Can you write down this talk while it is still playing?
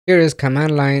Here is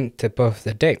command line tip of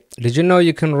the day. Did you know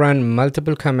you can run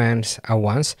multiple commands at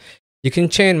once? You can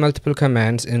chain multiple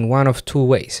commands in one of two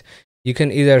ways. You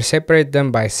can either separate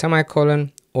them by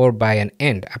semicolon or by an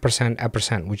end,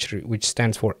 ampersand, which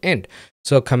stands for end.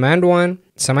 So command 1,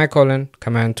 semicolon,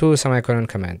 command 2, semicolon,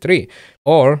 command 3,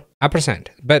 or ampersand.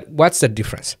 But what's the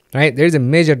difference, right? There's a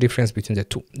major difference between the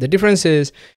two. The difference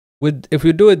is if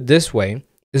you do it this way,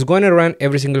 it's going to run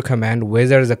every single command,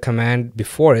 whether the command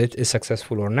before it is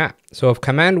successful or not. So if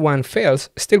command 1 fails,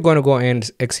 it's still going to go and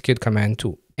execute command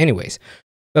 2 anyways.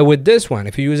 But with this one,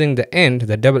 if you're using the end,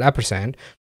 the double ampersand,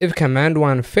 if command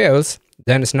 1 fails,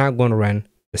 then it's not going to run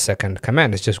the second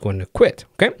command. It's just going to quit.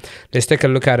 Okay, let's take a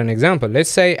look at an example. Let's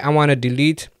say I want to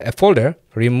delete a folder,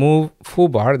 remove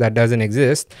foobar that doesn't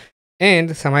exist,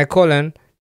 and semicolon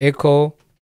echo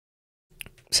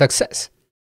success.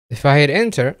 If I hit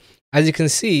enter, as you can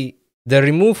see, the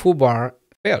remove foobar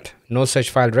failed. No such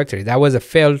file directory. That was a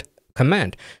failed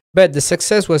command, but the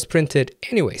success was printed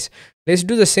anyways. Let's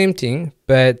do the same thing,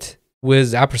 but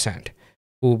with ampersand.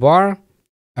 Foobar,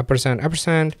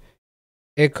 ampersand,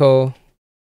 echo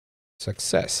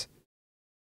success.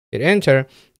 Hit enter.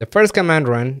 The first command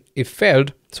run, it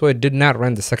failed, so it did not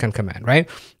run the second command, right?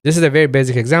 This is a very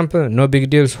basic example. No big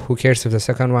deals. Who cares if the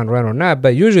second one run or not?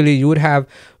 But usually you would have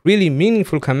really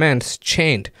meaningful commands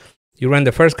chained. You run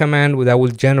the first command that will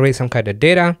generate some kind of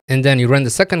data, and then you run the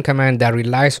second command that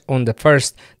relies on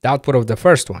the output of the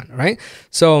first one, right?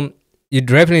 So you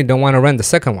definitely don't want to run the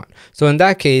second one. So in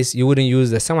that case, you wouldn't use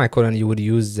the semicolon, you would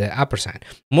use the ampersand.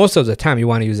 Most of the time you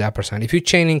want to use the ampersand. If you're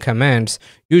chaining commands,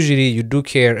 usually you do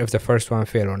care if the first one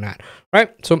failed or not, right?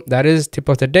 So that is tip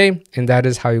of the day, and that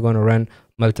is how you're going to run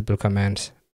multiple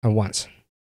commands at once.